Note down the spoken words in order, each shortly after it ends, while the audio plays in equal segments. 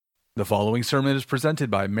The following sermon is presented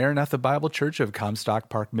by Maranatha Bible Church of Comstock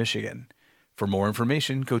Park, Michigan. For more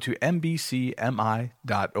information, go to mbcmi.org.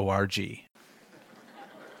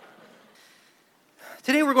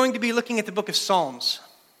 Today we're going to be looking at the book of Psalms.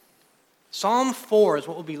 Psalm 4 is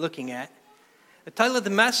what we'll be looking at. The title of the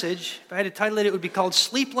message, if I had to title it, it would be called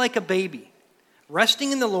Sleep Like a Baby,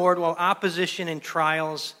 Resting in the Lord While Opposition and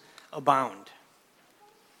Trials Abound.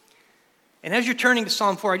 And as you're turning to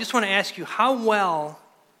Psalm 4, I just want to ask you, how well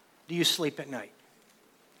do you sleep at night?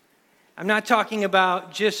 I'm not talking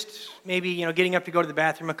about just maybe, getting up to go to the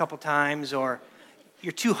bathroom a couple times, or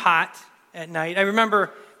you're too hot at night. I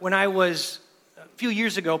remember when I was a few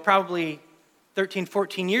years ago, probably 13,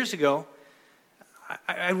 14 years ago,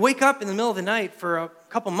 I'd wake up in the middle of the night for a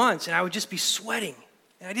couple months and I would just be sweating.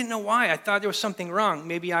 And I didn't know why. I thought there was something wrong.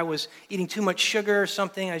 Maybe I was eating too much sugar or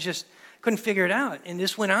something. I just couldn't figure it out. And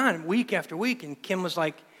this went on week after week. And Kim was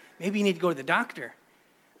like, maybe you need to go to the doctor.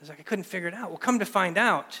 I was like, I couldn't figure it out. Well, come to find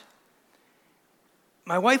out,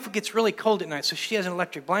 my wife gets really cold at night, so she has an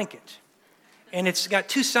electric blanket. And it's got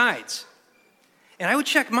two sides. And I would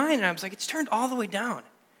check mine, and I was like, it's turned all the way down.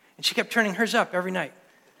 And she kept turning hers up every night.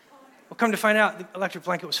 Well, come to find out, the electric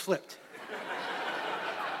blanket was flipped.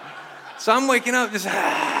 So I'm waking up just,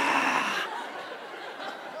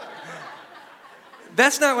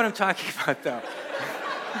 That's not what I'm talking about, though.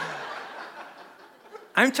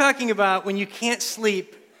 I'm talking about when you can't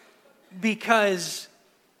sleep because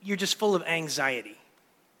you're just full of anxiety.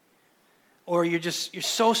 Or you're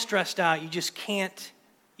so stressed out, you can't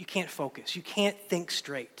focus. You can't think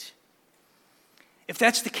straight. If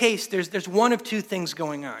that's the case, there's one of two things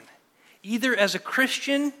going on. Either as a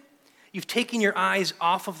Christian, you've taken your eyes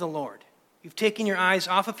off of the Lord. You've taken your eyes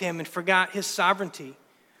off of Him and forgot His sovereignty.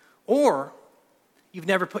 Or you've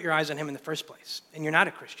never put your eyes on Him in the first place, and you're not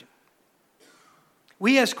a Christian.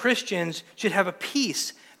 We as Christians should have a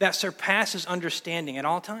peace that surpasses understanding at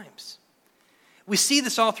all times. We see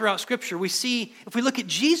this all throughout Scripture. We see, if we look at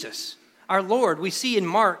Jesus, our Lord, we see in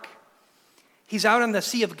Mark, He's out on the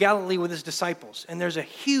Sea of Galilee with His disciples, and there's a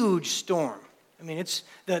huge storm. I mean, it's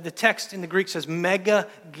the text in the Greek says mega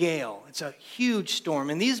gale. It's a huge storm,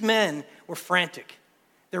 and these men were frantic.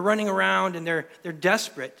 They're running around, and they're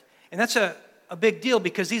desperate, and that's a big deal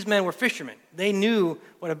because these men were fishermen. They knew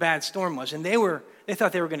what a bad storm was, and they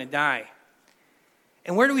thought they were going to die.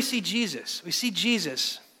 And where do we see Jesus? We see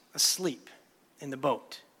Jesus asleep in the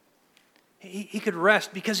boat. He could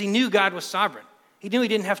rest because He knew God was sovereign. He knew He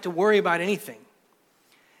didn't have to worry about anything.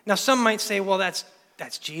 Now, some might say, well, that's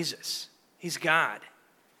Jesus. He's God.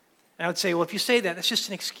 And I would say, well, if you say that, that's just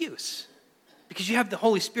an excuse. Because you have the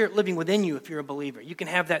Holy Spirit living within you if you're a believer. You can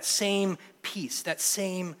have that same peace, that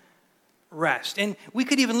same rest. And we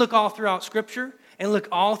could even look all throughout Scripture and look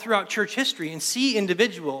all throughout church history and see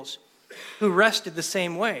individuals who rested the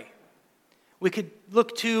same way. We could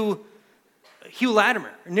look to Hugh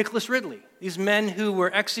Latimer or Nicholas Ridley, these men who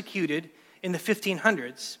were executed in the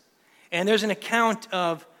 1500s. And there's an account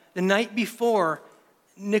of the night before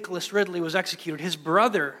Nicholas Ridley was executed, his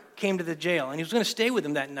brother came to the jail, and he was going to stay with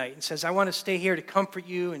him that night and says, I want to stay here to comfort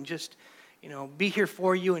you and just, be here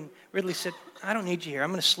for you. And Ridley said, I don't need you here. I'm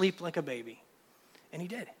going to sleep like a baby. And he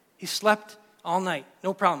did. He slept all night,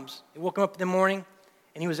 no problems. They woke him up in the morning,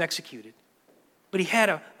 and he was executed. But he had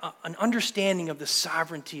an understanding of the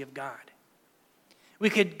sovereignty of God. We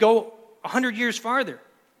could go 100 years farther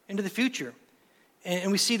into the future,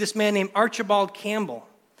 and we see this man named Archibald Campbell.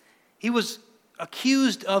 He was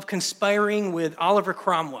accused of conspiring with Oliver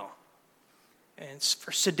Cromwell and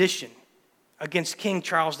for sedition against King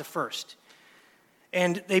Charles I.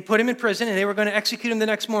 And they put him in prison, and they were going to execute him the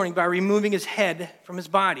next morning by removing his head from his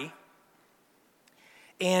body.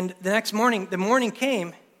 And the next morning, the morning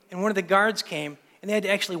came, and one of the guards came, and they had to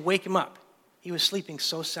actually wake him up. He was sleeping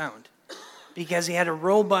so sound because he had a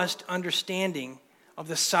robust understanding of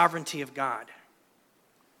the sovereignty of God.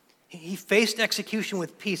 He faced execution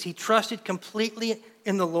with peace. He trusted completely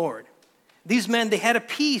in the Lord. These men, they had a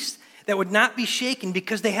peace that would not be shaken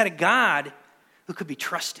because they had a God who could be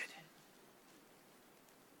trusted.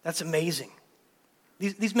 That's amazing.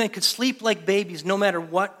 These men could sleep like babies no matter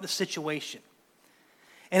what the situation.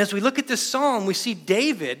 And as we look at this psalm, we see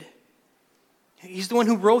David. He's the one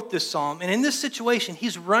who wrote this psalm. And in this situation,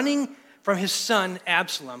 he's running from his son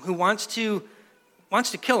Absalom, who wants to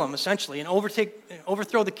kill him, essentially, and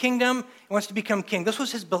overthrow the kingdom. He wants to become king. This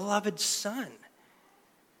was his beloved son.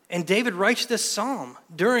 And David writes this psalm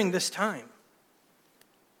during this time.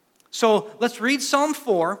 So let's read Psalm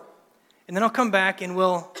 4, and then I'll come back and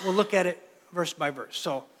we'll look at it verse by verse.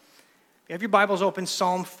 So if you have your Bibles open,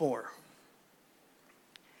 Psalm 4.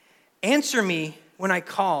 Answer me when I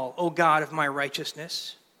call, O God of my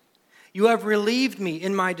righteousness. You have relieved me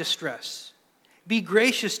in my distress. Be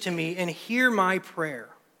gracious to me and hear my prayer.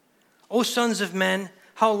 O sons of men,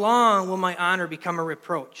 how long will my honor become a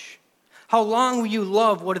reproach? How long will you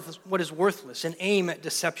love what is worthless and aim at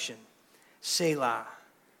deception? Selah.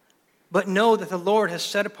 But know that the Lord has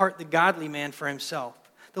set apart the godly man for himself.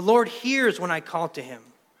 The Lord hears when I call to him.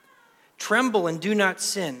 Tremble and do not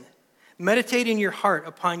sin. Meditate in your heart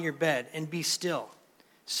upon your bed and be still.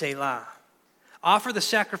 Selah. Offer the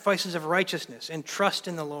sacrifices of righteousness and trust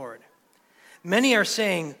in the Lord. Many are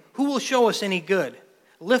saying, who will show us any good?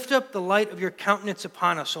 Lift up the light of your countenance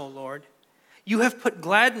upon us, O Lord. You have put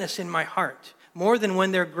gladness in my heart, more than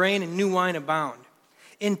when their grain and new wine abound.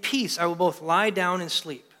 In peace I will both lie down and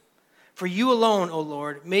sleep. For you alone, O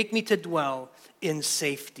Lord, make me to dwell in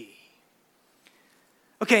safety.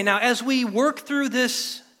 Okay, now as we work through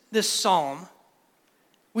this psalm,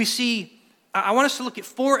 we see, I want us to look at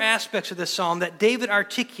 4 aspects of this psalm that David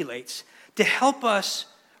articulates to help us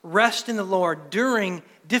rest in the Lord during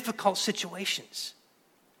difficult situations.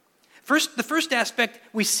 The first aspect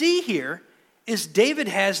we see here is David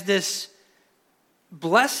has this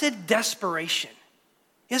blessed desperation.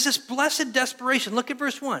 He has this blessed desperation. Look at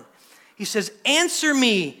verse 1. He says, answer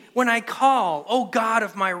me when I call, O God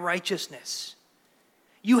of my righteousness.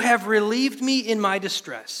 You have relieved me in my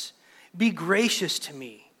distress. Be gracious to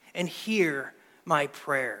me and hear my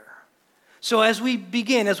prayer. So as we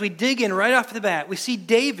dig in right off the bat, we see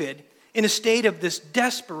David in a state of this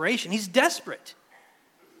desperation. He's desperate.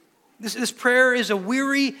 This prayer is a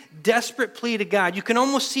weary, desperate plea to God. You can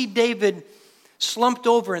almost see David slumped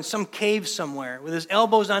over in some cave somewhere with his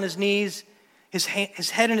elbows on his knees, his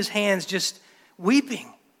head in his hands, just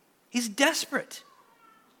weeping. He's desperate.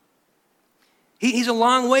 He's a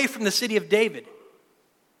long way from the city of David.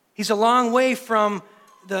 He's a long way from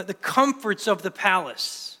the comforts of the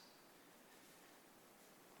palace.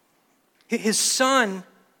 His son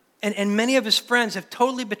and many of his friends have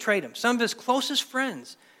totally betrayed him. Some of his closest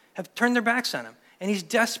friends have turned their backs on him, and he's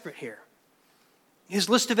desperate here. His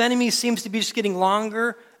list of enemies seems to be just getting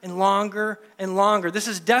longer and longer and longer. This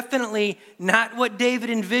is definitely not what David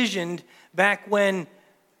envisioned back when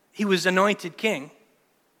he was anointed king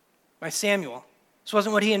by Samuel. This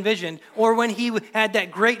wasn't what he envisioned. Or when he had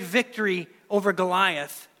that great victory over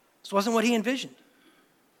Goliath. This wasn't what he envisioned.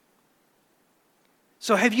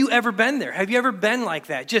 So have you ever been there? Have you ever been like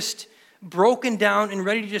that? Just broken down and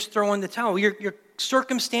ready to just throw in the towel? Your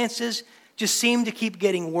circumstances just seem to keep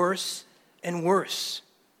getting worse and worse.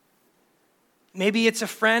 Maybe it's a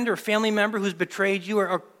friend or family member who's betrayed you,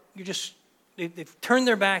 or they've turned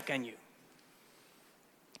their back on you.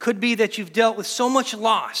 Could be that you've dealt with so much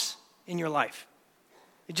loss in your life.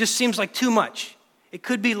 It just seems like too much. It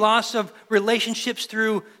could be loss of relationships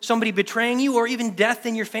through somebody betraying you, or even death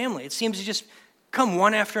in your family. It seems to just come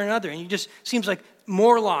one after another, and you just seems like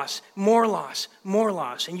more loss, more loss, more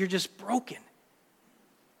loss, and you're just broken.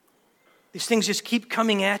 These things just keep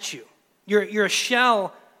coming at you. You're a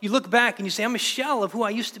shell. You look back and you say, I'm a shell of who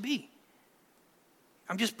I used to be.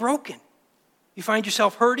 I'm just broken. You find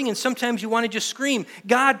yourself hurting, and sometimes you want to just scream,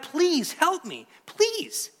 God, please help me.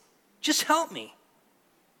 Please, just help me.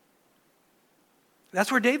 That's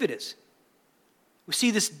where David is. We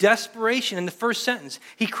see this desperation in the first sentence.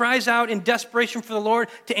 He cries out in desperation for the Lord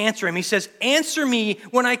to answer him. He says, answer me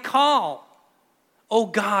when I call, O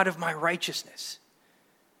God of my righteousness.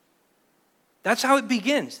 That's how it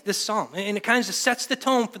begins, this psalm. And it kind of sets the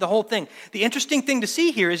tone for the whole thing. The interesting thing to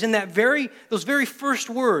see here is in those very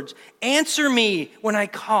first words, answer me when I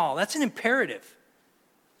call. That's an imperative.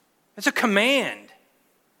 That's a command.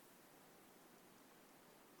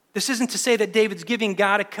 This isn't to say that David's giving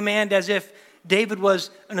God a command as if David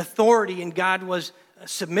was an authority and God was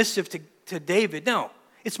submissive to David. No.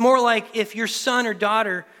 It's more like if your son or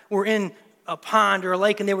daughter were in a pond or a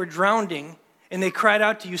lake and they were drowning, and they cried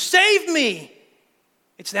out to you, save me!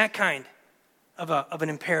 It's that kind of an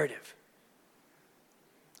imperative.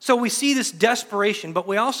 So we see this desperation, but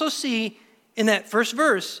we also see in that first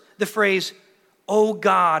verse the phrase, O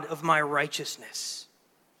God of my righteousness.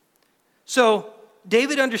 So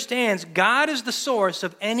David understands God is the source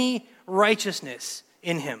of any righteousness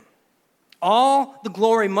in him. All the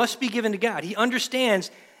glory must be given to God. He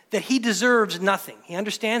understands that he deserves nothing. He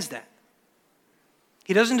understands that.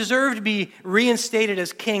 He doesn't deserve to be reinstated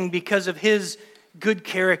as king because of his good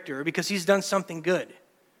character or because he's done something good.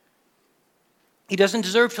 He doesn't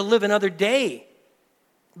deserve to live another day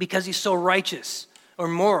because he's so righteous or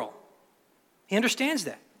moral. He understands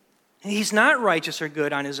that. He's not righteous or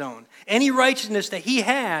good on his own. Any righteousness that he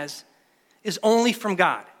has is only from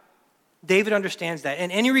God. David understands that.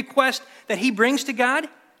 And any request that he brings to God,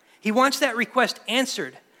 he wants that request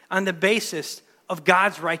answered on the basis of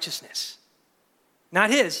God's righteousness,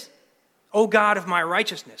 not his. O God of my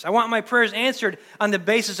righteousness. I want my prayers answered on the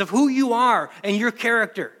basis of who you are and your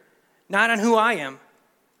character, not on who I am.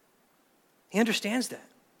 He understands that.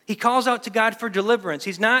 He calls out to God for deliverance.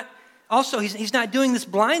 He's not doing this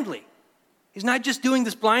blindly. He's not just doing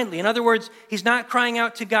this blindly. In other words, he's not crying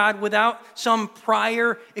out to God without some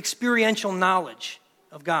prior experiential knowledge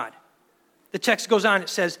of God. The text goes on, it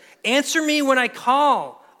says, answer me when I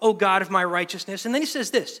call, O God of my righteousness. And then he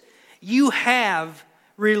says this, you have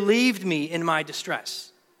relieved me in my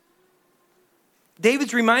distress.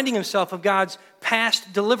 David's reminding himself of God's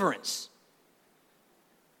past deliverance.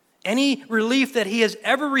 Any relief that he has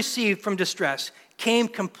ever received from distress came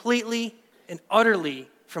completely and utterly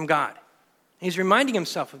from God. He's reminding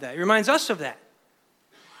himself of that. He reminds us of that.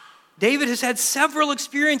 David has had several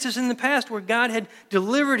experiences in the past where God had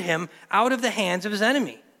delivered him out of the hands of his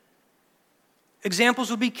enemy.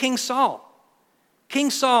 Examples would be King Saul.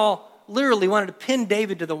 King Saul literally wanted to pin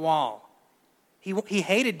David to the wall. He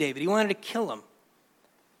hated David. He wanted to kill him.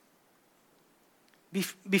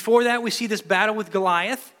 Before that, we see this battle with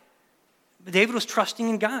Goliath. David was trusting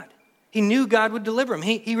in God. He knew God would deliver him.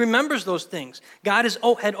 He remembers those things. God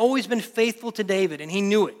had always been faithful to David, and he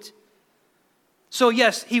knew it. So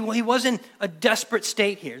yes, he was in a desperate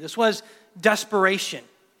state here. This was desperation.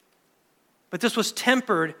 But this was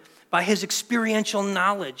tempered by his experiential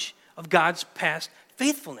knowledge of God's past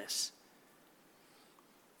faithfulness.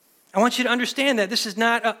 I want you to understand that this is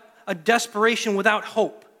not a desperation without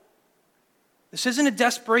hope. This isn't a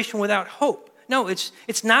desperation without hope. No,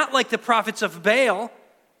 it's not like the prophets of Baal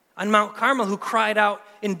on Mount Carmel who cried out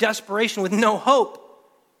in desperation with no hope.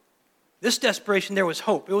 This desperation, there was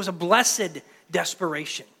hope. It was a blessed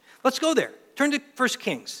desperation. Let's go there. Turn to 1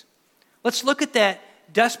 Kings. Let's look at that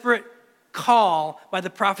desperate call by the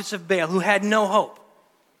prophets of Baal who had no hope.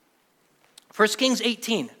 1 Kings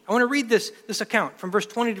 18. I want to read this account from verse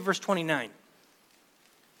 20 to verse 29.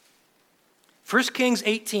 1 Kings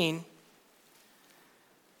 18,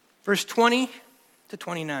 verse 20 to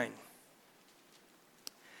 29.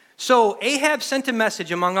 So Ahab sent a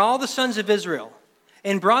message among all the sons of Israel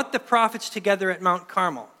and brought the prophets together at Mount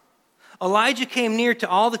Carmel. Elijah came near to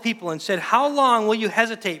all the people and said, how long will you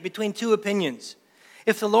hesitate between two opinions?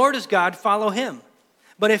 If the Lord is God, follow him.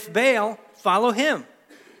 But if Baal, follow him.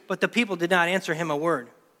 But the people did not answer him a word.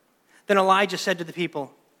 Then Elijah said to the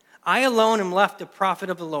people, I alone am left a prophet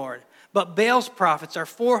of the Lord, but Baal's prophets are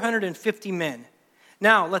 450 men.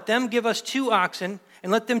 Now let them give us 2 oxen,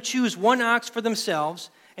 and let them choose 1 ox for themselves,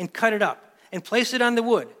 and cut it up, and place it on the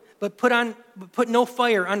wood, but put no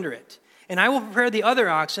fire under it. And I will prepare the other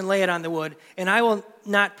ox and lay it on the wood, and I will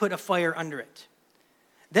not put a fire under it.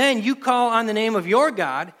 Then you call on the name of your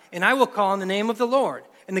God, and I will call on the name of the Lord.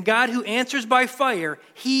 And the God who answers by fire,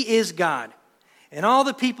 he is God. And all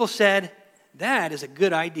the people said, that is a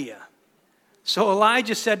good idea. So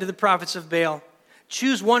Elijah said to the prophets of Baal,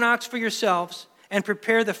 choose 1 ox for yourselves, and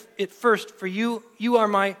prepare it first, for you are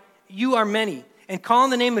many, and call on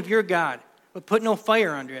the name of your God, but put no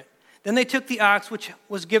fire under it. Then they took the ox which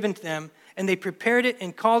was given to them, and they prepared it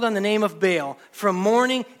and called on the name of Baal from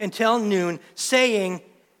morning until noon, saying,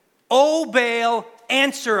 O Baal,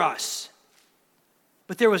 answer us.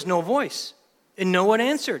 But there was no voice, and no one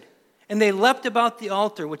answered. And they leapt about the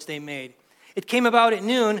altar which they made. It came about at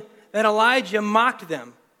noon that Elijah mocked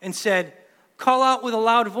them and said, call out with a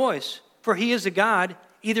loud voice, for he is a god.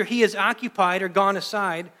 Either he is occupied or gone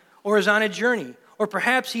aside, or is on a journey, or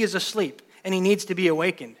perhaps he is asleep, and he needs to be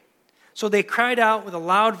awakened. So they cried out with a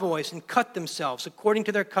loud voice and cut themselves, according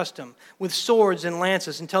to their custom, with swords and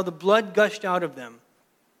lances, until the blood gushed out of them.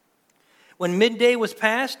 When midday was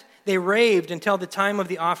past, they raved until the time of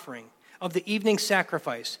the offering, of the evening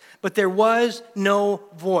sacrifice. But there was no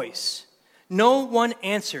voice. No one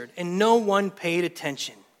answered, and no one paid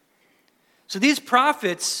attention. So these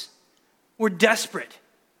prophets were desperate.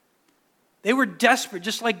 They were desperate,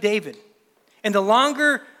 just like David. And the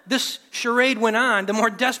longer this charade went on, the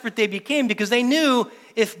more desperate they became, because they knew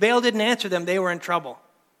if Baal didn't answer them, they were in trouble.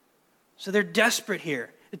 So they're desperate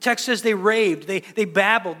here. The text says they raved, they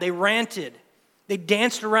babbled, they ranted. They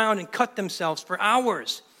danced around and cut themselves for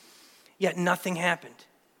hours, yet nothing happened.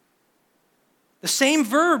 The same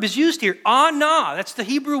verb is used here, anah. That's the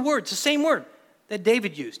Hebrew word. It's the same word that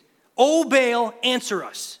David used. O Baal, answer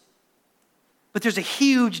us. But there's a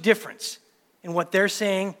huge difference in what they're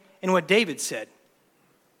saying and what David said.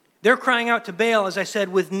 They're crying out to Baal, as I said,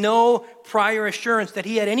 with no prior assurance that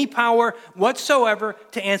he had any power whatsoever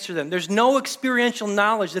to answer them. There's no experiential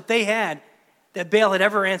knowledge that they had that Baal had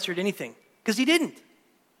ever answered anything. Because he didn't.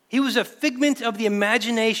 He was a figment of the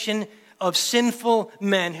imagination of sinful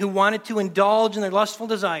men who wanted to indulge in their lustful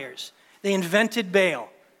desires. They invented Baal.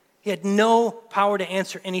 He had no power to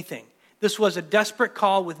answer anything. This was a desperate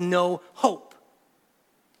call with no hope.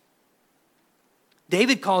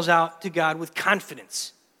 David calls out to God with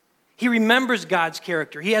confidence. He remembers God's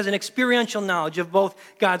character. He has an experiential knowledge of both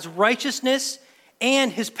God's righteousness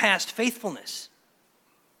and his past faithfulness.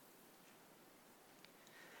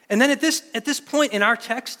 And then at this point in our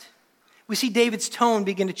text, we see David's tone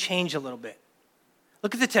begin to change a little bit.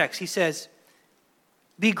 Look at the text. He says,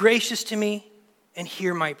 "Be gracious to me and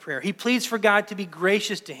hear my prayer." He pleads for God to be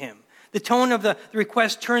gracious to him. The tone of the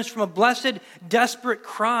request turns from a blessed, desperate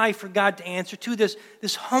cry for God to answer to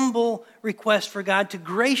this humble request for God to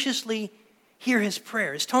graciously hear his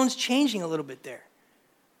prayer. His tone's changing a little bit there.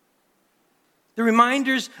 The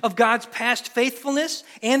reminders of God's past faithfulness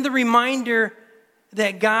and the reminder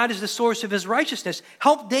that God is the source of his righteousness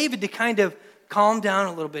help David to kind of calm down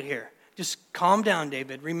a little bit here. Just calm down,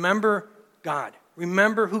 David. Remember God.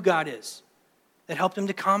 Remember who God is. That helped him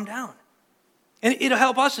to calm down. And it'll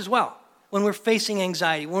help us as well when we're facing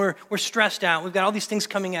anxiety, when we're stressed out, we've got all these things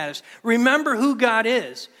coming at us. Remember who God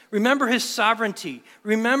is. Remember his sovereignty.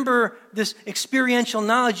 Remember this experiential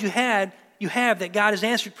knowledge you have that God has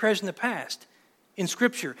answered prayers in the past, in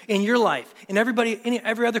Scripture, in your life, in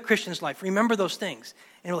every other Christian's life. Remember those things,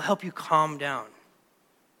 and it will help you calm down.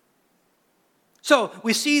 So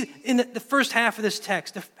we see in the first half of this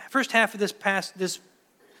text, the first half of this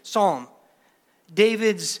psalm,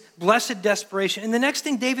 David's blessed desperation. And the next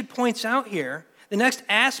thing David points out here, the next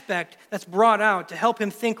aspect that's brought out to help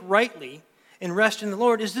him think rightly and rest in the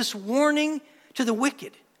Lord, is this warning to the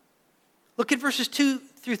wicked. Look at verses 2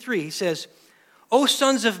 through 3. He says, "O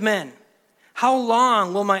sons of men, how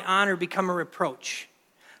long will my honor become a reproach?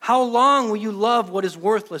 How long will you love what is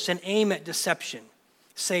worthless and aim at deception?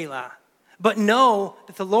 Selah. But know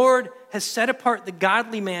that the Lord has set apart the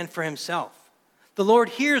godly man for himself. The Lord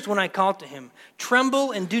hears when I call to him.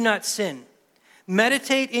 Tremble and do not sin.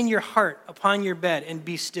 Meditate in your heart upon your bed and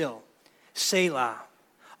be still. Selah.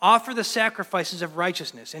 Offer the sacrifices of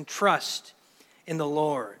righteousness and trust in the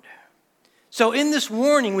Lord." So in this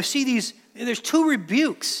warning, we see there's two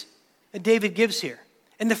rebukes that David gives here.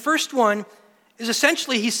 And the first one is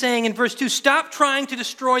essentially he's saying in verse 2, stop trying to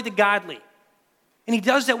destroy the godly. And he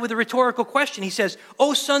does that with a rhetorical question. He says,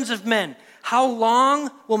 "O sons of men, how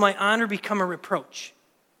long will my honor become a reproach?"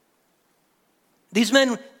 These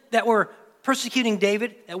men that were persecuting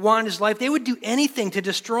David, that wanted his life, they would do anything to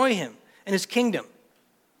destroy him and his kingdom.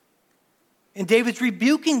 And David's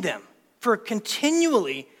rebuking them for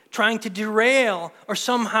continually trying to derail or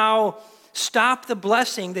somehow stop the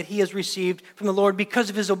blessing that he has received from the Lord because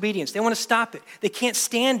of his obedience. They want to stop it. They can't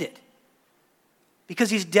stand it because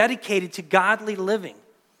he's dedicated to godly living,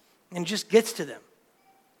 and it just gets to them.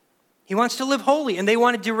 He wants to live holy, and they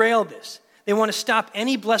want to derail this. They want to stop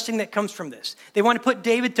any blessing that comes from this. They want to put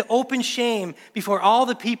David to open shame before all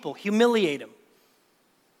the people, humiliate him.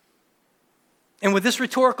 And with this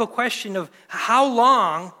rhetorical question of how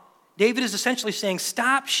long, David is essentially saying,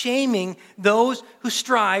 stop shaming those who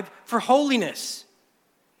strive for holiness.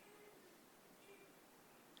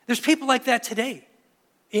 There's people like that today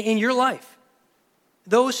in your life.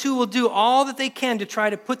 Those who will do all that they can to try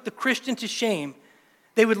to put the Christian to shame.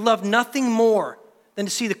 They would love nothing more than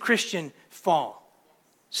to see the Christian fall,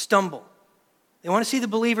 stumble. They want to see the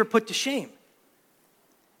believer put to shame.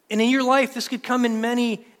 And in your life, this could come in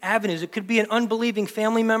many avenues. It could be an unbelieving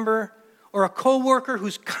family member or a coworker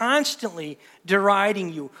who's constantly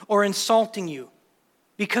deriding you or insulting you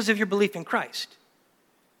because of your belief in Christ.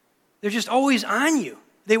 They're just always on you.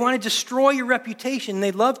 They want to destroy your reputation.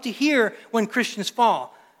 They love to hear when Christians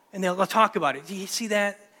fall, and they'll talk about it. Do you see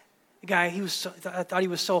that? The guy, I thought he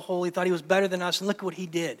was so holy, thought he was better than us, and look what he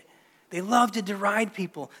did. They love to deride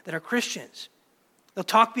people that are Christians. They'll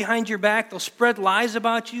talk behind your back. They'll spread lies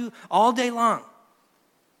about you all day long.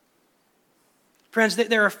 Friends,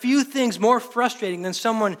 there are few things more frustrating than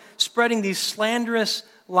someone spreading these slanderous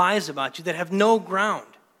lies about you that have no ground.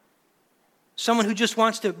 Someone who just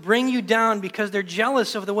wants to bring you down because they're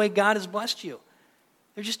jealous of the way God has blessed you.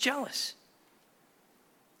 They're just jealous.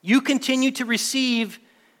 You continue to receive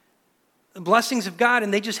the blessings of God,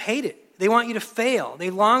 and they just hate it. They want you to fail. They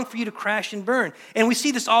long for you to crash and burn. And we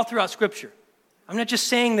see this all throughout Scripture. I'm not just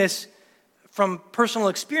saying this from personal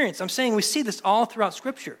experience. I'm saying we see this all throughout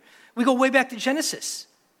Scripture. We go way back to Genesis.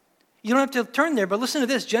 You don't have to turn there, but listen to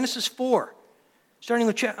this. Genesis 4, starting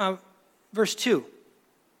with verse 2.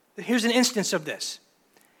 Here's an instance of this.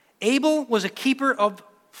 Abel was a keeper of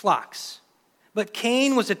flocks, but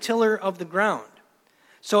Cain was a tiller of the ground.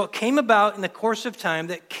 So it came about in the course of time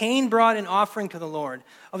that Cain brought an offering to the Lord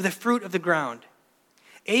of the fruit of the ground.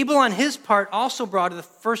 Abel on his part also brought of the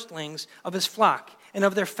firstlings of his flock and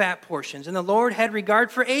of their fat portions. And the Lord had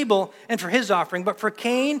regard for Abel and for his offering, but for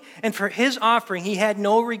Cain and for his offering he had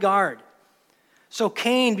no regard. So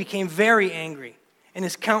Cain became very angry, and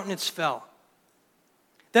his countenance fell.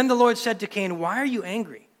 Then the Lord said to Cain, "Why are you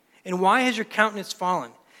angry? And why has your countenance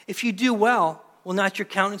fallen? If you do well, will not your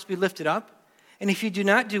countenance be lifted up? And if you do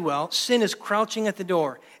not do well, sin is crouching at the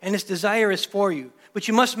door, and its desire is for you, but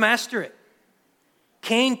you must master it."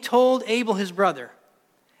 Cain told Abel his brother,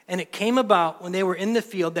 and it came about when they were in the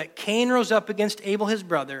field that Cain rose up against Abel his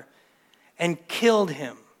brother and killed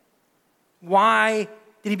him. Why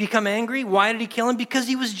did he become angry? Why did he kill him? Because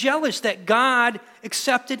he was jealous that God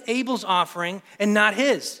accepted Abel's offering and not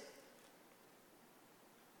his.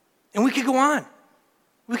 And we could go on.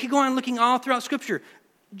 We could go on looking all throughout Scripture.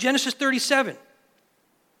 Genesis 37,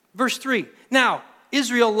 verse 3. Now,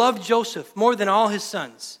 Israel loved Joseph more than all his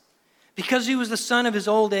sons, because he was the son of his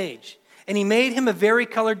old age, and he made him a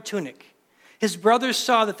varicolored tunic. His brothers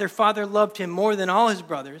saw that their father loved him more than all his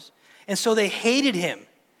brothers, and so they hated him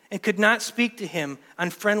and could not speak to him on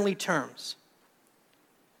friendly terms.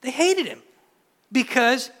 They hated him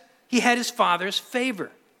because he had his father's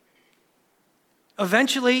favor.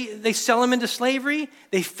 Eventually, they sell him into slavery.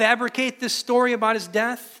 They fabricate this story about his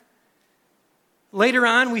death. Later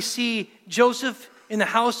on, we see Joseph in the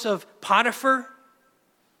house of Potiphar.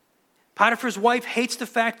 Potiphar's wife hates the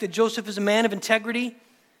fact that Joseph is a man of integrity.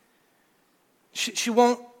 He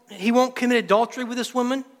won't commit adultery with this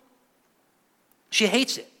woman. She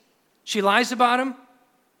hates it. She lies about him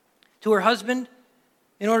to her husband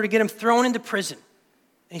in order to get him thrown into prison.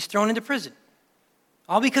 And he's thrown into prison.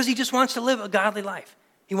 All because he just wants to live a godly life.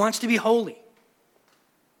 He wants to be holy.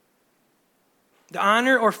 The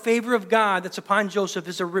honor or favor of God that's upon Joseph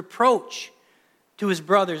is a reproach to his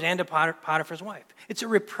brothers and to Potiphar's wife. It's a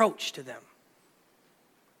reproach to them.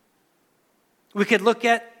 We could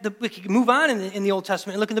move on in the Old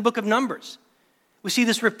Testament and look in the book of Numbers. We see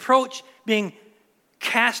this reproach being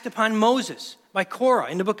cast upon Moses by Korah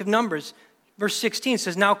in the book of Numbers. Verse 16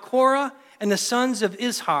 says, "Now Korah and the sons of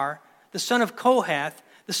Izhar, the son of Kohath,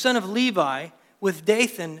 the son of Levi, with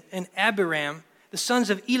Dathan and Abiram, the sons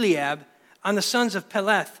of Eliab, on the sons of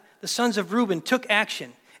Peleth, the sons of Reuben, took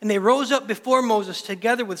action. And they rose up before Moses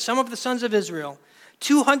together with some of the sons of Israel,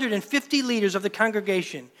 250 leaders of the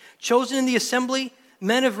congregation, chosen in the assembly,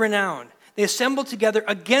 men of renown. They assembled together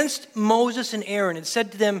against Moses and Aaron and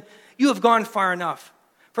said to them, 'You have gone far enough,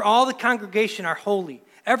 for all the congregation are holy,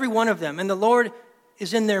 every one of them, and the Lord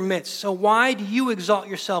is in their midst. So why do you exalt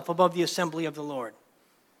yourself above the assembly of the Lord?'"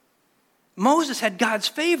 Moses had God's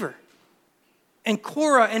favor. And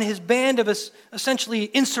Korah and his band of essentially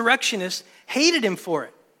insurrectionists hated him for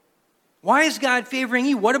it. Why is God favoring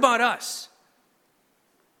you? What about us?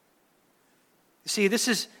 See,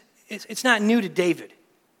 it's not new to David.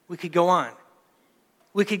 We could go on.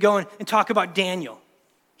 We could go and talk about Daniel.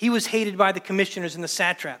 He was hated by the commissioners and the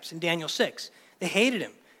satraps in Daniel 6. They hated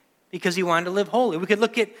him because he wanted to live holy. We could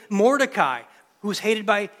look at Mordecai, who was hated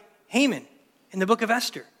by Haman in the book of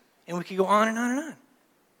Esther. And we could go on and on and on.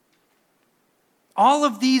 All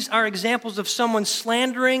of these are examples of someone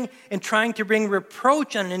slandering and trying to bring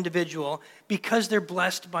reproach on an individual because they're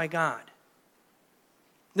blessed by God.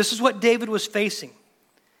 This is what David was facing.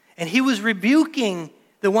 And he was rebuking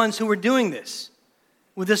the ones who were doing this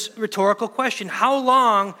with this rhetorical question. How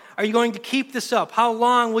long are you going to keep this up? How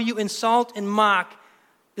long will you insult and mock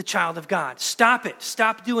the child of God? Stop it.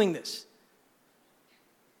 Stop doing this.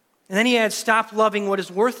 And then he adds, stop loving what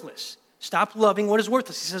is worthless. Stop loving what is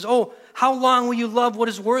worthless. He says, oh, how long will you love what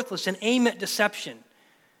is worthless and aim at deception?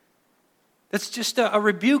 That's just a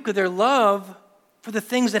rebuke of their love for the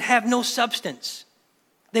things that have no substance.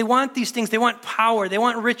 They want these things. They want power. They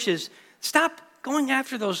want riches. Stop going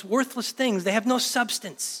after those worthless things. They have no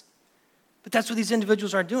substance. But that's what these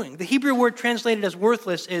individuals are doing. The Hebrew word translated as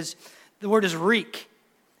worthless the word is reek.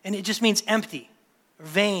 And it just means empty,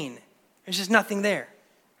 vain. There's just nothing there.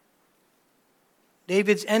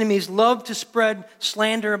 David's enemies loved to spread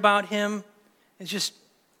slander about him. It's just,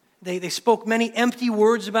 they spoke many empty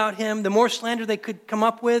words about him. The more slander they could come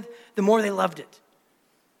up with, the more they loved it.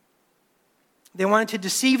 They wanted to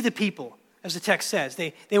deceive the people, as the text says.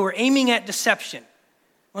 They were aiming at deception.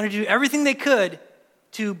 Wanted to do everything they could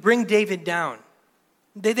to bring David down.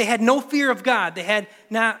 They had no fear of God. They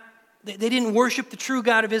didn't worship the true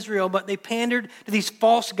God of Israel, but they pandered to these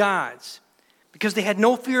false gods. Because they had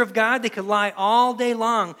no fear of God, they could lie all day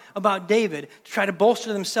long about David to try to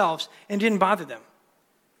bolster themselves, and it didn't bother them.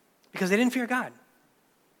 Because they didn't fear God.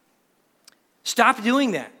 Stop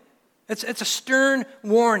doing that. It's a stern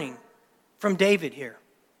warning from David here,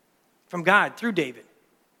 from God through David.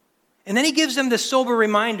 And then he gives them this sober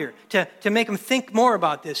reminder to make them think more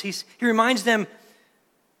about this. He reminds them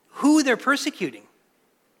who they're persecuting.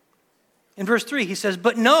 In verse 3, he says,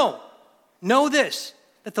 "But know this,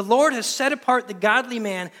 that the Lord has set apart the godly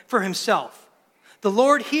man for himself. The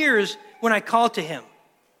Lord hears when I call to him."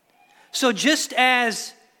 So just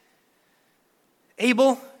as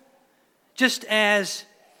Abel, just as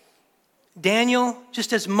Daniel,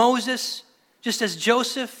 just as Moses, just as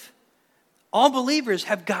Joseph, all believers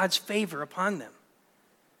have God's favor upon them.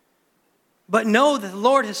 But know that the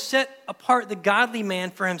Lord has set apart the godly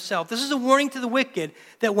man for himself. This is a warning to the wicked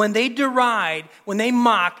that when they deride, when they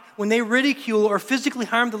mock, when they ridicule or physically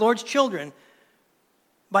harm the Lord's children,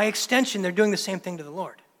 by extension, they're doing the same thing to the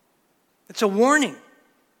Lord. It's a warning.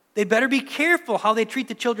 They better be careful how they treat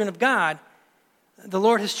the children of God. The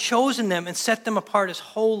Lord has chosen them and set them apart as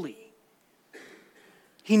holy.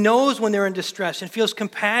 He knows when they're in distress and feels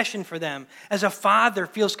compassion for them, as a father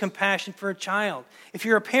feels compassion for a child. If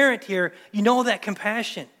you're a parent here, you know that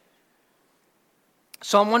compassion.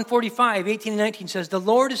 Psalm 145, 18 and 19 says, "The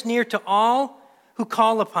Lord is near to all who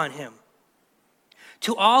call upon him,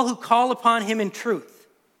 to all who call upon him in truth.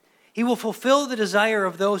 He will fulfill the desire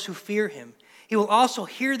of those who fear him. He will also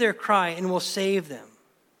hear their cry and will save them."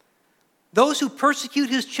 Those who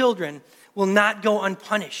persecute his children will not go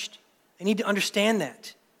unpunished. I need to understand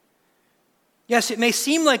that. Yes, it may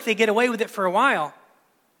seem like they get away with it for a while,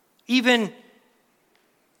 even,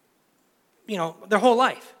 their whole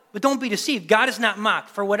life. But don't be deceived. God is not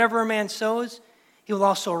mocked. For whatever a man sows, he will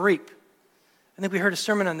also reap. I think we heard a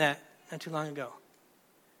sermon on that not too long ago.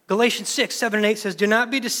 Galatians 6, 7 and 8 says, "Do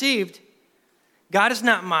not be deceived. God is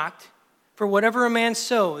not mocked. For whatever a man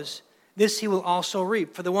sows, this he will also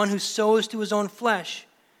reap. For the one who sows to his own flesh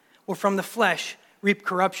will from the flesh reap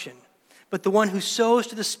corruption. But the one who sows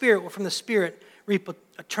to the Spirit will from the Spirit reap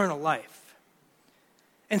eternal life."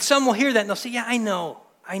 And some will hear that and they'll say, "Yeah, I know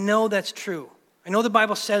that's true. I know the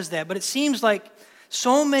Bible says that." But it seems like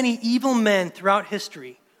so many evil men throughout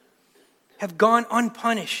history have gone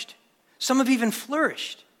unpunished. Some have even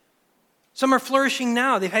flourished. Some are flourishing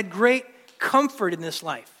now. They've had great comfort in this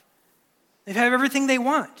life. They've had everything they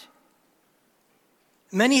want.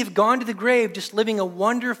 Many have gone to the grave just living a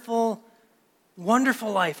wonderful, wonderful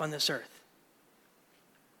life on this earth.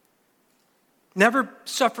 Never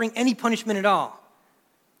suffering any punishment at all.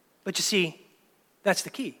 But you see, that's the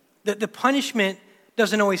key. The punishment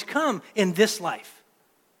doesn't always come in this life.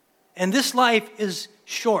 And this life is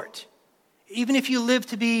short. Even if you live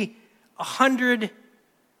to be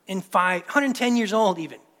 110 years old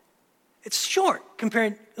even, it's short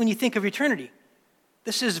compared when you think of eternity.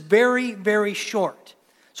 This is very, very short.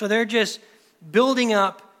 So they're just building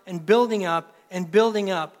up and building up and building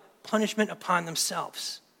up punishment upon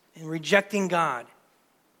themselves and rejecting God.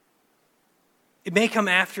 It may come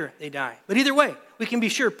after they die. But either way, we can be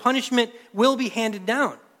sure punishment will be handed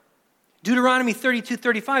down. Deuteronomy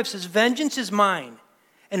 32:35 says, "Vengeance is mine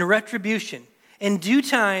and retribution. In due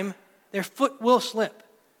time, their foot will slip,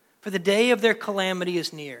 for the day of their calamity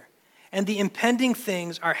is near, and the impending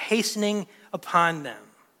things are hastening upon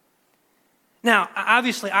them." Now,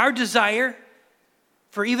 obviously, our desire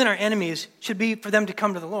for even our enemies should be for them to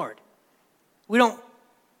come to the Lord. We don't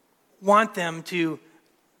want them to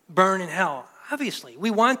burn in hell. Obviously,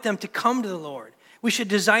 we want them to come to the Lord. We should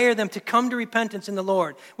desire them to come to repentance in the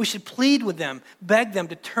Lord. We should plead with them, beg them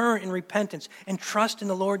to turn in repentance and trust in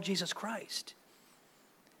the Lord Jesus Christ.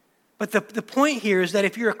 But the point here is that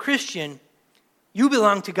if you're a Christian, you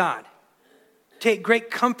belong to God. Take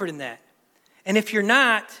great comfort in that. And if you're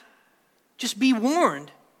not, just be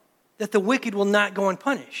warned that the wicked will not go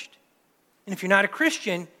unpunished. And if you're not a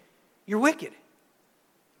Christian, you're wicked.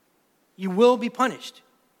 You will be punished.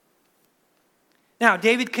 Now,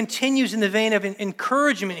 David continues in the vein of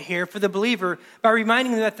encouragement here for the believer by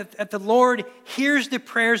reminding them that the Lord hears the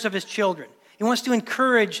prayers of his children. He wants to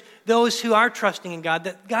encourage those who are trusting in God,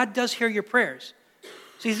 that God does hear your prayers.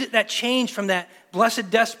 So that change from that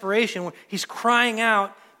blessed desperation, when he's crying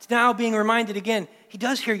out, to now being reminded again, he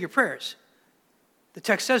does hear your prayers. The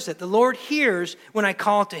text says that the Lord hears when I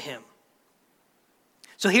call to him.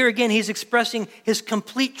 So here again, he's expressing his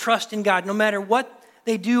complete trust in God, no matter what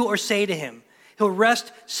they do or say to him. He'll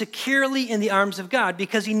rest securely in the arms of God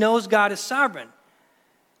because he knows God is sovereign.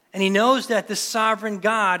 And he knows that the sovereign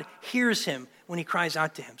God hears him when he cries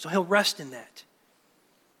out to him. So he'll rest in that.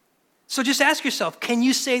 So just ask yourself, can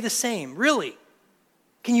you say the same? Really?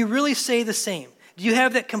 Can you really say the same? Do you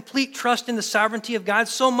have that complete trust in the sovereignty of God,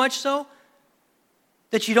 so much so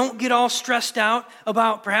That you don't get all stressed out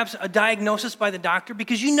about perhaps a diagnosis by the doctor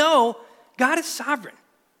because you know God is sovereign.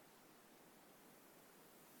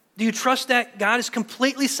 Do you trust that God is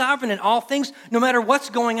completely sovereign in all things, no matter what's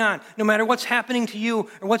going on, no matter what's happening to you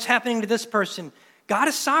or what's happening to this person? God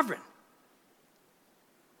is sovereign.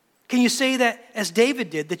 Can you say that as David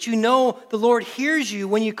did, that you know the Lord hears you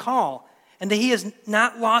when you call and that he has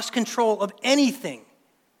not lost control of anything?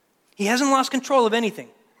 He hasn't lost control of anything.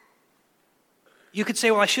 You could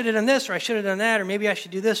say, well, I should have done this or I should have done that or maybe I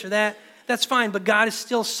should do this or that. That's fine, but God is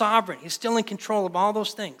still sovereign. He's still in control of all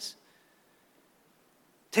those things.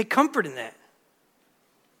 Take comfort in that.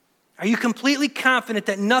 Are you completely confident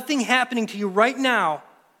that nothing happening to you right now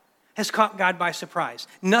has caught God by surprise?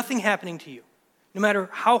 Nothing happening to you. No matter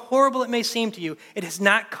how horrible it may seem to you, it has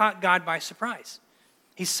not caught God by surprise.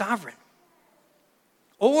 He's sovereign.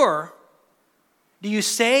 Or do you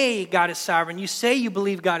say God is sovereign? You say you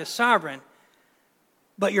believe God is sovereign,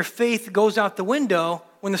 but your faith goes out the window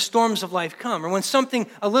when the storms of life come, or when something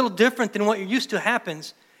a little different than what you're used to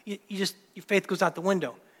happens. Your faith goes out the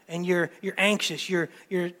window, and you're anxious, you're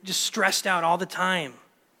just stressed out all the time.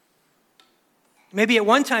 Maybe at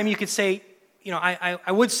one time you could say, I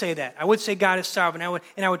would say that. I would say God is sovereign,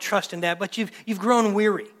 and I would trust in that, but you've grown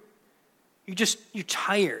weary. You're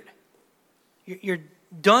tired. You're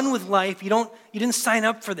done with life. You didn't sign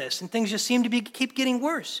up for this, and things just seem to keep getting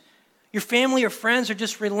worse. Your family or friends are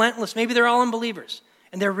just relentless. Maybe they're all unbelievers,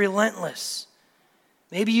 and they're relentless.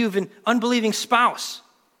 Maybe you have an unbelieving spouse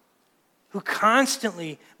who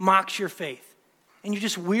constantly mocks your faith, and you're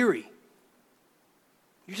just weary.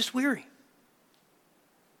 You're just weary.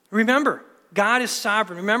 Remember, God is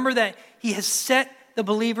sovereign. Remember that he has set the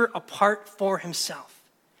believer apart for himself.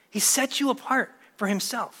 He sets you apart for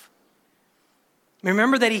himself.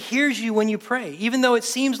 Remember that he hears you when you pray. Even though it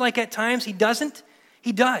seems like at times he doesn't,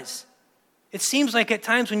 he does. It seems like at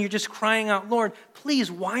times when you're just crying out, Lord,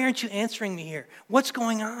 please, why aren't you answering me here? What's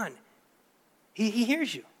going on? He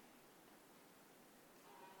hears you.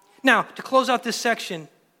 Now, to close out this section,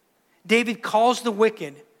 David calls the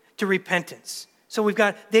wicked to repentance. So we've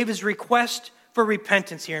got David's request for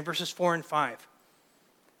repentance here in verses 4 and 5.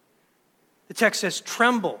 The text says,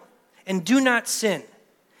 tremble and do not sin.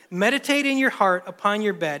 Meditate in your heart upon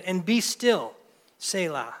your bed and be still,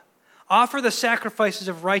 Selah. Offer the sacrifices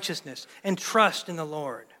of righteousness and trust in the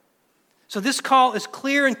Lord. So this call is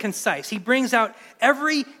clear and concise. He brings out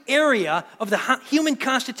every area of the human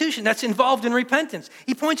constitution that's involved in repentance.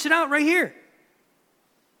 He points it out right here.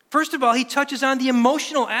 First of all, he touches on the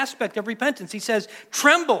emotional aspect of repentance. He says,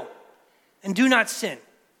 tremble and do not sin.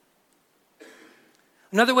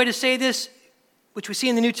 Another way to say this, which we see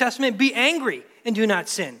in the New Testament, be angry and do not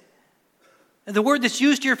sin. And the word that's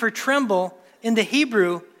used here for tremble in the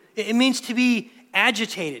Hebrew, it means to be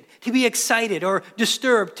agitated, to be excited or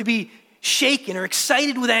disturbed, to be shaken or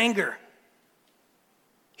excited with anger.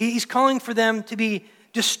 He's calling for them to be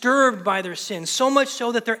disturbed by their sin, so much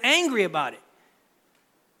so that they're angry about it.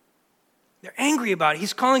 They're angry about it.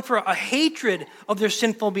 He's calling for a hatred of their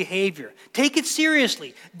sinful behavior. Take it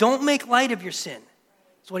seriously. Don't make light of your sin.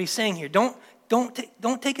 That's what he's saying here. Don't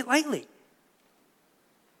take it lightly.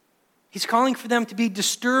 He's calling for them to be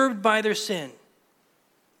disturbed by their sin.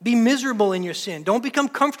 Be miserable in your sin. Don't become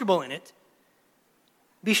comfortable in it.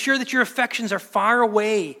 Be sure that your affections are far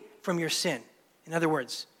away from your sin. In other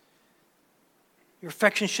words, your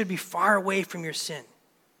affections should be far away from your sin.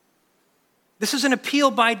 This is an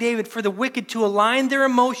appeal by David for the wicked to align their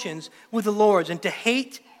emotions with the Lord's and to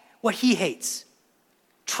hate what he hates.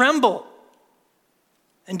 Tremble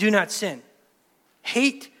and do not sin.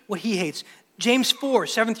 Hate what he hates. James 4,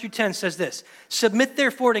 7 through 10 says this, submit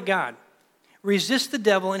therefore to God. Resist the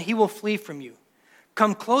devil and he will flee from you.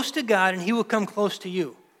 Come close to God and he will come close to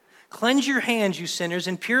you. Cleanse your hands, you sinners,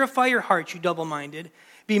 and purify your hearts, you double-minded.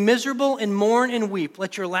 Be miserable and mourn and weep.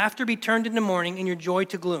 Let your laughter be turned into mourning and your joy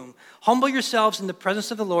to gloom. Humble yourselves in the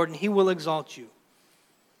presence of the Lord and he will exalt you.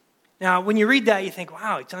 Now, when you read that, you think,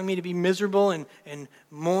 wow, he's telling me to be miserable and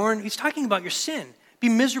mourn. He's talking about your sin. Be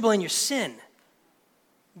miserable in your sin.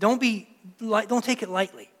 Don't take it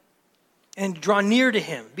lightly. And draw near to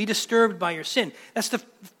him. Be disturbed by your sin. That's the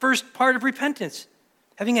first part of repentance,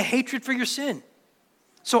 having a hatred for your sin.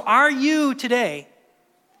 So are you today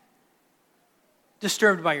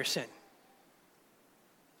disturbed by your sin?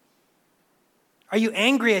 Are you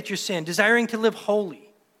angry at your sin, desiring to live holy?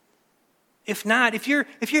 If not, if you're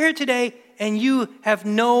here today and you have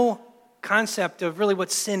no concept of really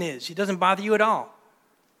what sin is, it doesn't bother you at all,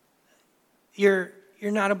 you're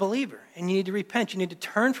not a believer, and you need to repent. You need to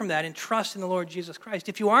turn from that and trust in the Lord Jesus Christ.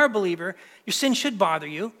 If you are a believer, your sin should bother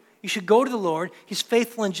you. You should go to the Lord. He's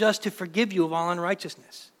faithful and just to forgive you of all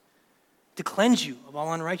unrighteousness, to cleanse you of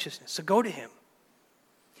all unrighteousness. So go to him.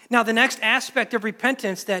 Now, the next aspect of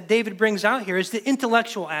repentance that David brings out here is the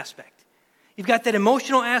intellectual aspect. You've got that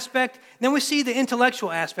emotional aspect, and then we see the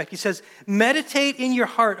intellectual aspect. He says, meditate in your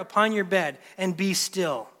heart upon your bed and be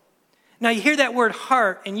still. Now, you hear that word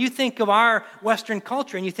heart, and you think of our Western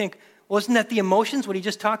culture, and you think, well, isn't that the emotions, what he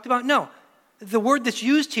just talked about? No. The word that's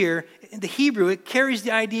used here, in the Hebrew, it carries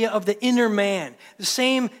the idea of the inner man. The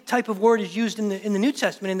same type of word is used in the New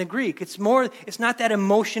Testament in the Greek. It's not that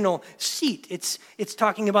emotional seat. It's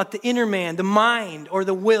talking about the inner man, the mind, or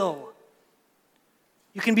the will.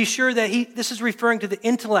 You can be sure that this is referring to the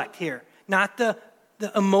intellect here, not the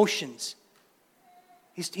emotions.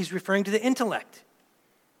 He's referring to the intellect.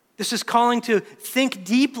 This is calling to think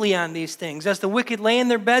deeply on these things. As the wicked lay in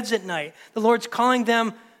their beds at night, the Lord's calling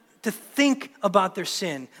them to think about their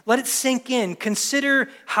sin. Let it sink in. Consider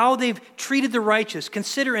how they've treated the righteous.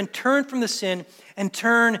 Consider and turn from the sin and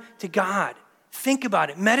turn to God. Think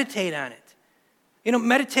about it. Meditate on it.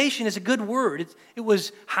 Meditation is a good word. It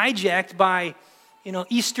was hijacked by,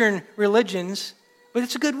 Eastern religions, but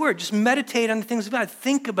it's a good word. Just meditate on the things of God.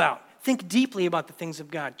 Think deeply about the things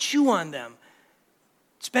of God. Chew on them.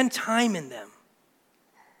 Spend time in them.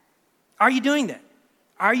 Are you doing that?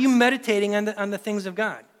 Are you meditating on the things of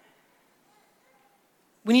God?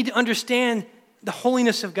 We need to understand the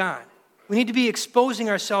holiness of God. We need to be exposing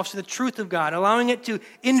ourselves to the truth of God, allowing it to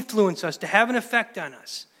influence us, to have an effect on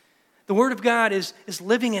us. The Word of God is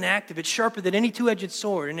living and active. It's sharper than any two-edged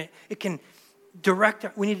sword, and it can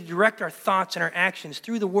we need to direct our thoughts and our actions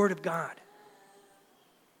through the Word of God.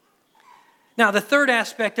 Now, the third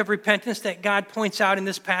aspect of repentance that God points out in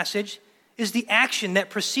this passage is the action that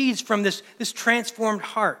proceeds from this transformed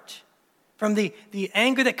heart. From the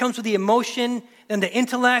anger that comes with the emotion, then the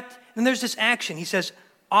intellect, and there's this action. He says,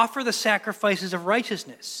 offer the sacrifices of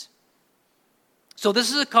righteousness. So this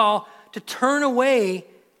is a call to turn away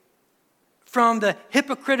from the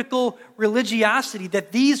hypocritical religiosity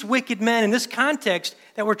that these wicked men in this context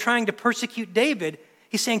that were trying to persecute David,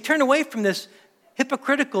 he's saying, turn away from this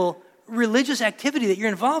hypocritical religious activity that you're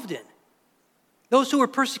involved in. Those who were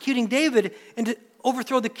persecuting David and to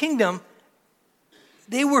overthrow the kingdom,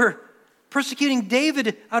 they were persecuting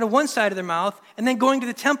David out of one side of their mouth and then going to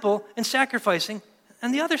the temple and sacrificing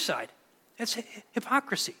on the other side. That's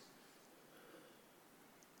hypocrisy.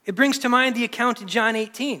 It brings to mind the account in John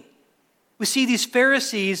 18. We see these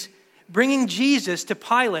Pharisees bringing Jesus to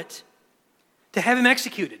Pilate to have him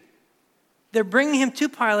executed. They're bringing him to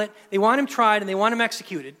Pilate. They want him tried and they want him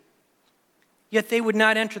executed. Yet they would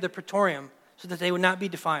not enter the praetorium so that they would not be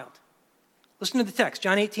defiled. Listen to the text,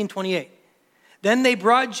 John 18:28. Then they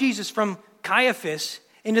brought Jesus from Caiaphas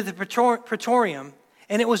into the praetorium,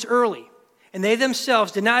 and it was early. And they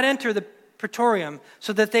themselves did not enter the praetorium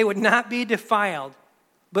so that they would not be defiled,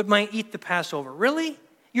 but might eat the Passover. Really?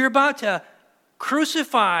 You're about to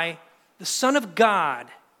crucify the Son of God,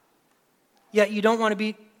 yet you don't want to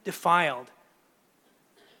be defiled.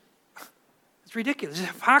 It's ridiculous. It's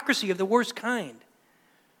hypocrisy of the worst kind.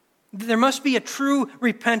 There must be a true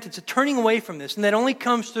repentance, a turning away from this, and that only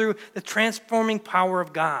comes through the transforming power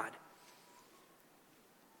of God.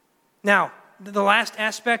 Now, the last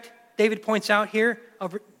aspect David points out here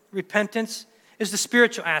of repentance is the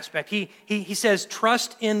spiritual aspect. He says,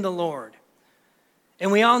 trust in the Lord.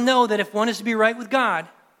 And we all know that if one is to be right with God,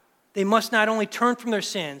 they must not only turn from their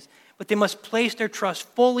sins, but they must place their trust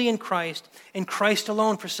fully in Christ and Christ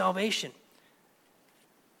alone for salvation.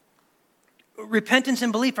 Repentance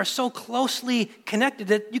and belief are so closely connected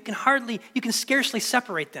that you can scarcely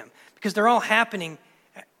separate them because they're all happening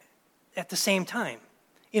at the same time.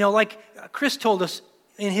 Like Chris told us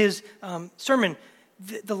in his sermon,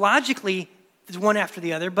 the logically is one after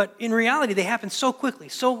the other, but in reality they happen so quickly,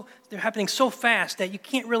 they're happening so fast that you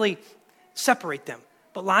can't really separate them.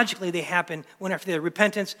 But logically they happen one after the other.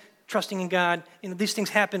 Repentance, trusting in God, these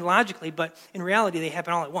things happen logically, but in reality they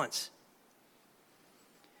happen all at once.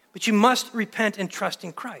 But you must repent and trust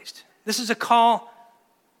in Christ. This is a call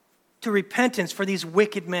to repentance for these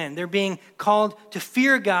wicked men. They're being called to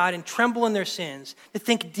fear God and tremble in their sins, to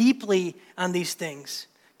think deeply on these things,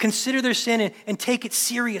 consider their sin and take it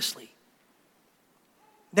seriously.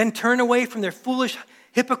 Then turn away from their foolish,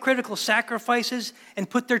 hypocritical sacrifices and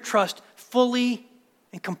put their trust fully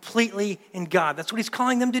and completely in God. That's what he's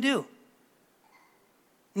calling them to do.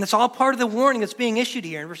 And that's all part of the warning that's being issued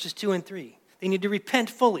here in verses 2 and 3. They need to repent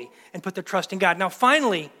fully and put their trust in God. Now,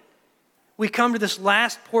 finally, we come to this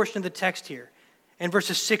last portion of the text here in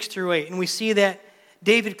verses 6 through 8. And we see that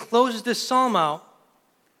David closes this psalm out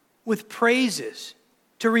with praises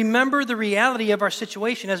to remember the reality of our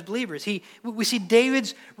situation as believers. We see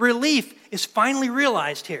David's relief is finally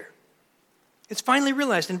realized here. It's finally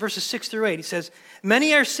realized in verses 6 through 8. He says,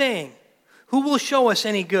 "Many are saying, 'Who will show us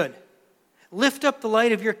any good?' Lift up the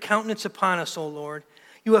light of your countenance upon us, O Lord.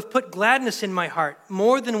 You have put gladness in my heart,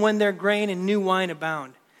 more than when their grain and new wine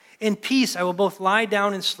abound. In peace I will both lie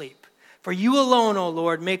down and sleep. For you alone, O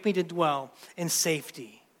Lord, make me to dwell in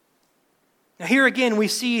safety." Now here again we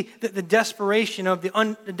see the desperation of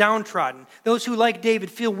the downtrodden. Those who, like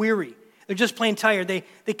David, feel weary. They're just plain tired.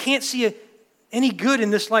 They can't see any good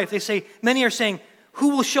in this life. They say, many are saying, "Who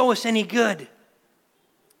will show us any good?"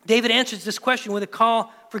 David answers this question with a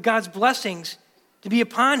call for God's blessings to be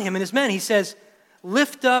upon him and his men. He says,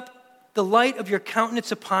 "Lift up the light of your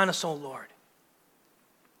countenance upon us, O Lord."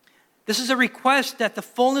 This is a request that the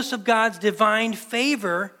fullness of God's divine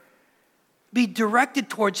favor be directed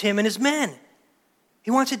towards him and his men. He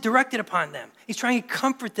wants it directed upon them. He's trying to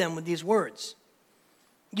comfort them with these words.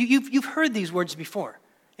 You've heard these words before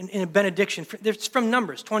in a benediction. It's from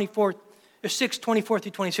Numbers 6, 24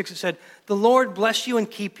 through 26. It said, "The Lord bless you and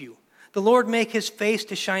keep you. The Lord make his face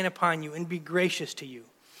to shine upon you and be gracious to you.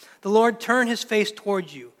 The Lord turn his face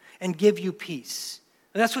towards you and give you peace."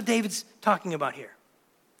 And that's what David's talking about here.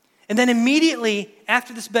 And then immediately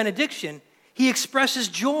after this benediction, he expresses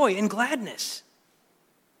joy and gladness.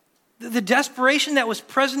 The desperation that was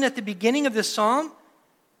present at the beginning of this psalm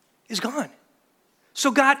is gone. So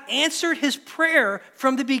God answered his prayer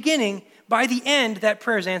from the beginning. By the end, that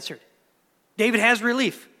prayer is answered. David has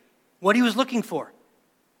relief, what he was looking for.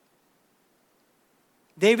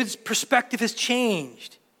 David's perspective has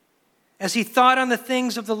changed. As he thought on the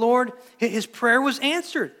things of the Lord, his prayer was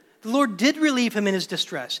answered. The Lord did relieve him in his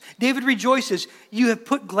distress. David rejoices, "You have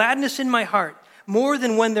put gladness in my heart, more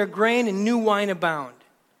than when their grain and new wine abound.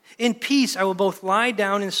 In peace I will both lie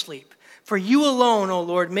down and sleep. For you alone, O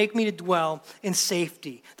Lord, make me to dwell in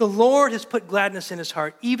safety." The Lord has put gladness in his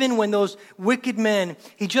heart, even when those wicked men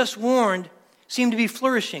he just warned seemed to be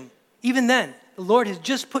flourishing. Even then, the Lord has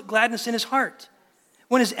just put gladness in his heart.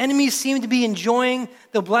 When his enemies seem to be enjoying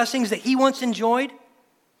the blessings that he once enjoyed,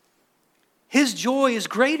 his joy is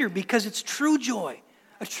greater because it's true joy,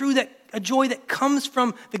 a joy that comes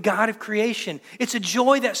from the God of creation. It's a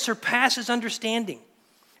joy that surpasses understanding.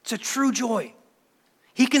 It's a true joy.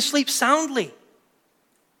 He can sleep soundly.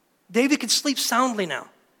 David can sleep soundly now,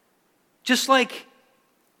 just like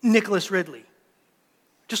Nicholas Ridley,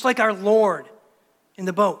 just like our Lord in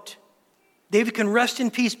the boat. David can rest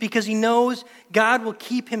in peace because he knows God will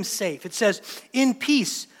keep him safe. It says, "In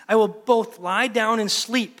peace I will both lie down and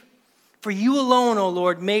sleep. For you alone, O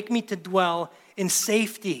Lord, make me to dwell in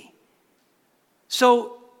safety."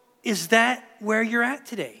 So is that where you're at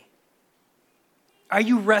today? Are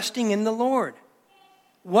you resting in the Lord?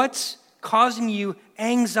 What's causing you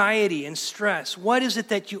anxiety and stress? What is it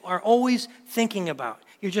that you are always thinking about?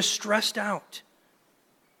 You're just stressed out.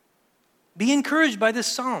 Be encouraged by this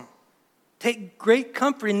psalm. Take great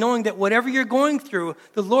comfort in knowing that whatever you're going through,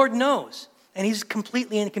 the Lord knows, and he's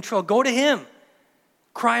completely in control. Go to him.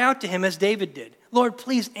 Cry out to him as David did. "Lord,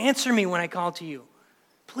 please answer me when I call to you."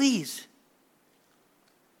 Please.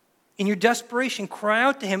 In your desperation, cry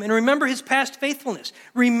out to him and remember his past faithfulness.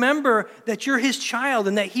 Remember that you're his child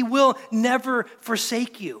and that he will never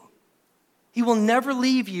forsake you. He will never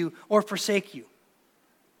leave you or forsake you.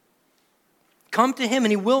 Come to him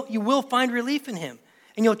and you will find relief in him.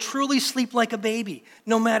 And you'll truly sleep like a baby,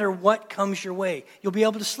 no matter what comes your way. You'll be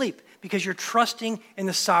able to sleep because you're trusting in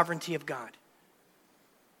the sovereignty of God.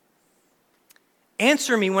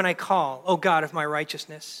 "Answer me when I call, O God of my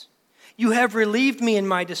righteousness. You have relieved me in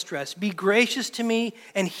my distress. Be gracious to me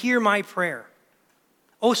and hear my prayer.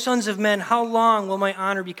 O sons of men, how long will my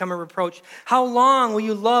honor become a reproach? How long will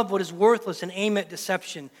you love what is worthless and aim at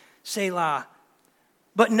deception? Selah.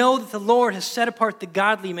 But know that the Lord has set apart the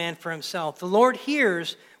godly man for himself. The Lord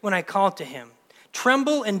hears when I call to him.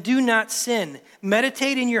 Tremble and do not sin.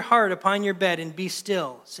 Meditate in your heart upon your bed and be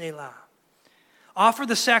still. Selah. Offer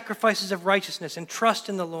the sacrifices of righteousness and trust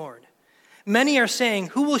in the Lord. Many are saying,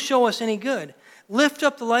 'Who will show us any good?' Lift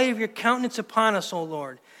up the light of your countenance upon us, O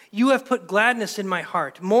Lord. You have put gladness in my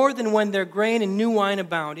heart, more than when their grain and new wine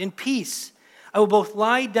abound. In peace I will both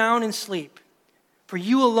lie down and sleep. For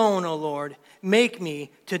you alone, O Lord, make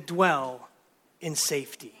me to dwell in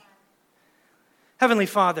safety." Heavenly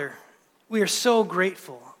Father, we are so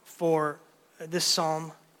grateful for this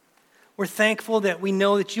psalm. We're thankful that we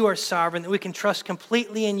know that you are sovereign, that we can trust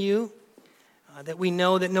completely in you, that we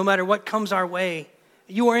know that no matter what comes our way,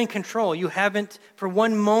 you are in control. You haven't for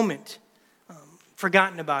one moment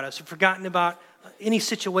forgotten about us or forgotten about any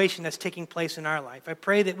situation that's taking place in our life. I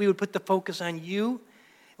pray that we would put the focus on you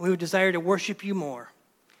and we would desire to worship you more.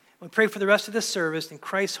 We pray for the rest of this service. In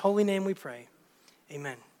Christ's holy name we pray.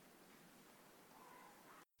 Amen.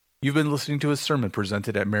 You've been listening to a sermon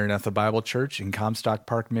presented at Maranatha Bible Church in Comstock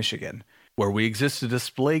Park, Michigan, where we exist to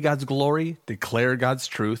display God's glory, declare God's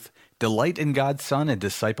truth, delight in God's Son, and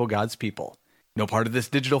disciple God's people. No part of this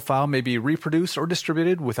digital file may be reproduced or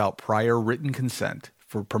distributed without prior written consent.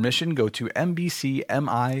 For permission, go to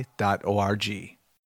mbcmi.org.